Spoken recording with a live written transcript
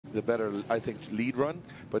the better, I think, lead run,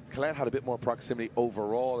 but Colette had a bit more proximity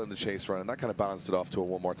overall in the chase run, and that kind of balanced it off to a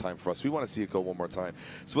one more time for us. We want to see it go one more time.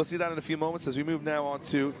 So we'll see that in a few moments as we move now on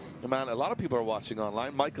to a man a lot of people are watching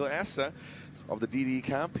online, Michael ESSA of the DD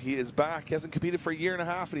camp. He is back. He hasn't competed for a year and a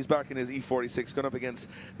half, and he's back in his E46, going up against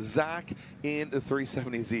Zach in the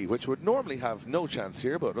 370Z, which would normally have no chance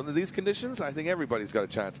here, but under these conditions, I think everybody's got a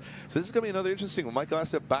chance. So this is going to be another interesting one. Michael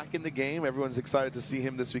ESSA back in the game. Everyone's excited to see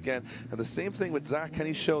him this weekend. And the same thing with Zach. Can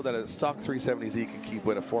he show that a stock 370Z can keep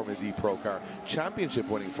with a Formula D Pro car,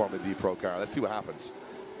 championship-winning Formula D Pro car? Let's see what happens.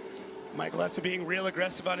 Michael ESSA being real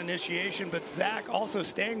aggressive on initiation, but Zach also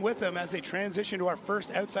staying with him as they transition to our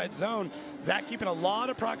first outside zone. Zach keeping a lot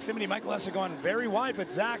of proximity. Michael ESSA going very wide,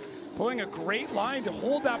 but Zach pulling a great line to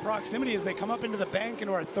hold that proximity as they come up into the bank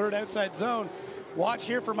into our third outside zone. Watch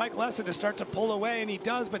here for Michael ESSA to start to pull away, and he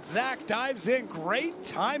does, but Zach dives in. Great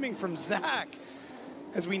timing from Zach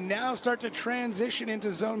as we now start to transition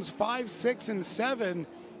into zones 5, 6, and 7.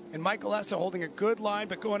 And Michael ESSA holding a good line,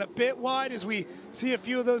 but going a bit wide as we see a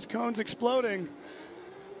few of those cones exploding.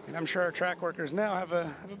 And I'm sure our track workers now have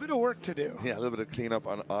a bit of work to do. Yeah, a little bit of cleanup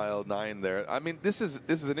on aisle 9 there. I mean, this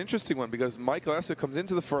is an interesting one because Michael ESSA comes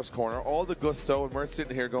into the first corner, all the gusto, and we're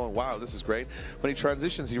sitting here going, wow, this is great. When he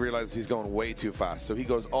transitions, he realizes he's going way too fast. So he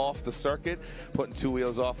goes off the circuit, putting 2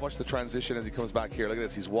 wheels off. Watch the transition as he comes back here. Look at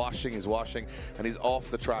this. He's washing, and he's off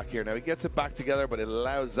the track here. Now, he gets it back together, but it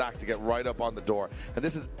allows Zach to get right up on the door. And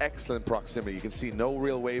this is excellent proximity. You can see no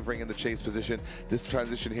real wavering in the chase position. This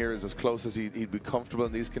transition here is as close as he'd be comfortable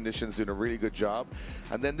in these conditions, doing a really good job.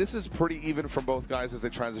 And then this is pretty even from both guys as they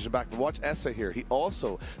transition back. But watch ESSA here. He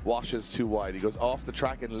also washes too wide. He goes off the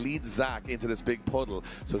track and leads Zach into this big puddle.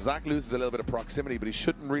 So Zach loses a little bit of proximity, but he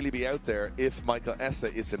shouldn't really be out there if Michael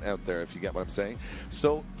ESSA isn't out there, if you get what I'm saying.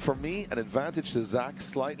 So for me, an advantage to Zach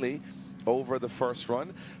slightly over the first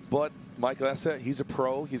run, but Michael ESSA, he's a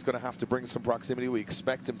pro. He's going to have to bring some proximity. We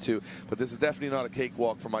expect him to, but this is definitely not a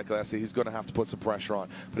cakewalk for Michael ESSA. He's going to have to put some pressure on.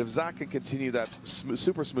 But if Zach can continue that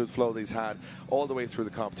super smooth flow that he's had all the way through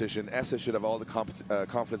the competition, ESSA should have all the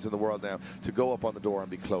confidence in the world now to go up on the door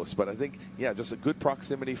and be close. But I think, yeah, just a good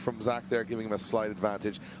proximity from Zach there, giving him a slight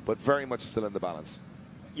advantage, but very much still in the balance.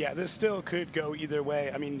 Yeah, this still could go either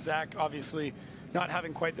way. I mean, Zach obviously not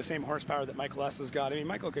having quite the same horsepower that Michael ESSA's got. I mean,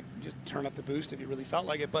 Michael could just turn up the boost if he really felt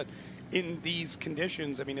like it, but in these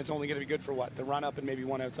conditions, I mean, it's only going to be good for what? The run up and maybe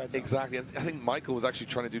one outside zone. Exactly. I think Michael was actually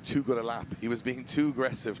trying to do too good a lap. He was being too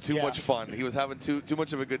aggressive, too much fun. He was having too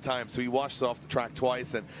much of a good time, so he washed off the track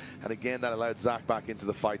twice, and again, that allowed Zach back into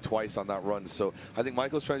the fight twice on that run. So I think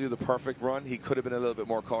Michael's trying to do the perfect run. He could have been a little bit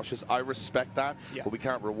more cautious. I respect that, but we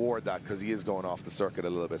can't reward that because he is going off the circuit a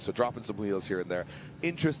little bit. So dropping some wheels here and there.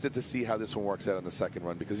 Interested to see how this one works out on the second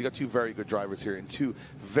run because you got 2 very good drivers here in 2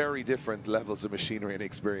 very different levels of machinery and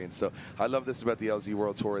experience. So I love this about the LZ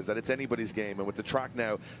World Tour is that it's anybody's game, and with the track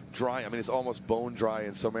now dry, I mean, it's almost bone dry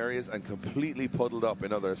in some areas and completely puddled up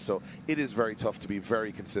in others. So it is very tough to be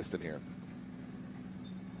very consistent here.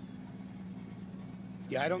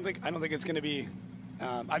 Yeah, I don't think it's going to be.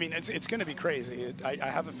 I mean, it's going to be crazy. I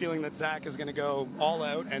have a feeling that Zach is going to go all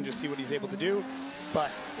out and just see what he's able to do. But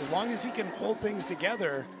as long as he can hold things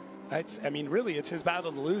together, I mean, really, it's his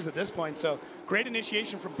battle to lose at this point. So great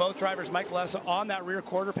initiation from both drivers. Michael ESSA on that rear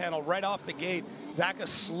quarter panel right off the gate. Zach a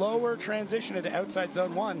slower transition into outside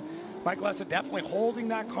zone 1. Michael ESSA definitely holding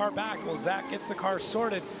that car back while Zach gets the car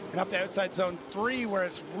sorted and up to outside zone 3 where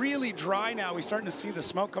it's really dry now. We're starting to see the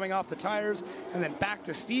smoke coming off the tires and then back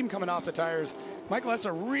to steam coming off the tires. Michael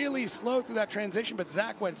ESSA really slow through that transition, but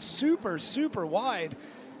Zach went super, super wide.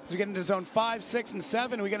 As we get into zone 5, 6, and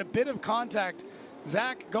 7, we get a bit of contact.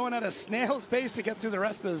 Zach going at a snail's pace to get through the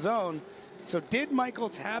rest of the zone. So did Michael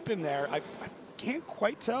tap him there? I can't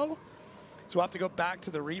quite tell. So we'll have to go back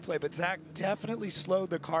to the replay, but Zach definitely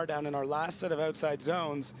slowed the car down in our last set of outside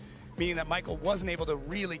zones, meaning that Michael wasn't able to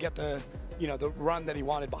really get the, the run that he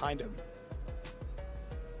wanted behind him.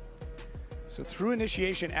 So through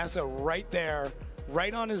initiation, ESSA right there,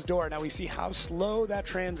 right on his door. Now we see how slow that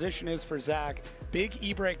transition is for Zach. Big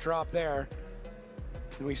e-brake drop there.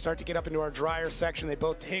 And we start to get up into our drier section. They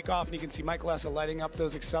both take off, and you can see Michael ESSA lighting up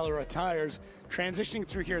those Accelera tires. Transitioning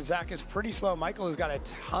through here, Zach is pretty slow. Michael has got a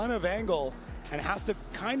ton of angle and has to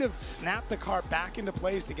kind of snap the car back into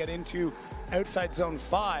place to get into outside zone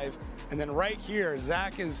 5. And then right here,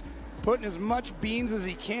 Zach is putting as much beans as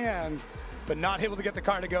he can, but not able to get the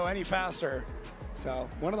car to go any faster. So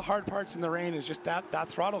one of the hard parts in the rain is just that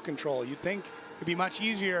throttle control. You'd think it'd be much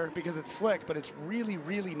easier because it's slick, but it's really,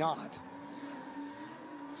 really not.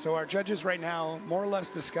 So our judges right now more or less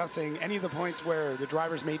discussing any of the points where the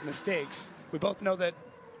drivers made mistakes. We both know that,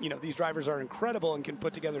 these drivers are incredible and can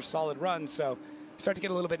put together solid runs. So start to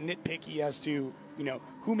get a little bit nitpicky as to, you know,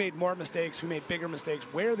 who made more mistakes, who made bigger mistakes,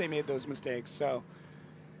 where they made those mistakes. So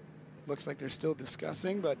looks like they're still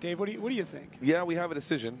discussing. But Dave, what do you think? Yeah, we have a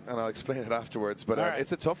decision, and I'll explain it afterwards. But right.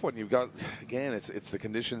 It's a tough one. You've got, again, it's the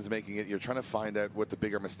conditions making it. You're trying to find out what the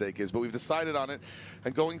bigger mistake is. But we've decided on it.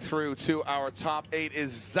 And going through to our top 8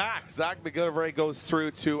 is Zach. Zach McGillivray goes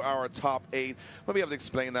through to our top 8. Let me be able to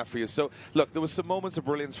explain that for you. So, look, there was some moments of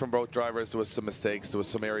brilliance from both drivers. There was some mistakes. There was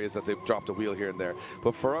some areas that they dropped a wheel here and there.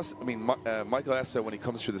 But for us, I mean, Michael ESSA, when he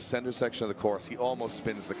comes through the center section of the course, he almost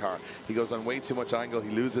spins the car. He goes on way too much angle. He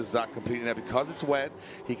loses Zach completely. Now, because it's wet,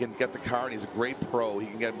 he can get the car, and he's a great pro. He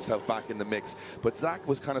can get himself back in the mix. But Zach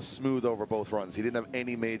was kind of smooth over both runs. He didn't have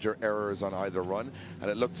any major errors on either run. And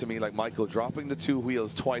it looked to me like Michael dropping the 2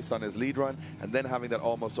 wheels twice on his lead run and then having that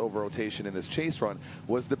almost over rotation in his chase run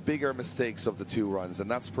was the bigger mistakes of the 2 runs. And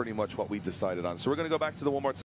that's pretty much what we decided on. So we're going to go back to the one more time.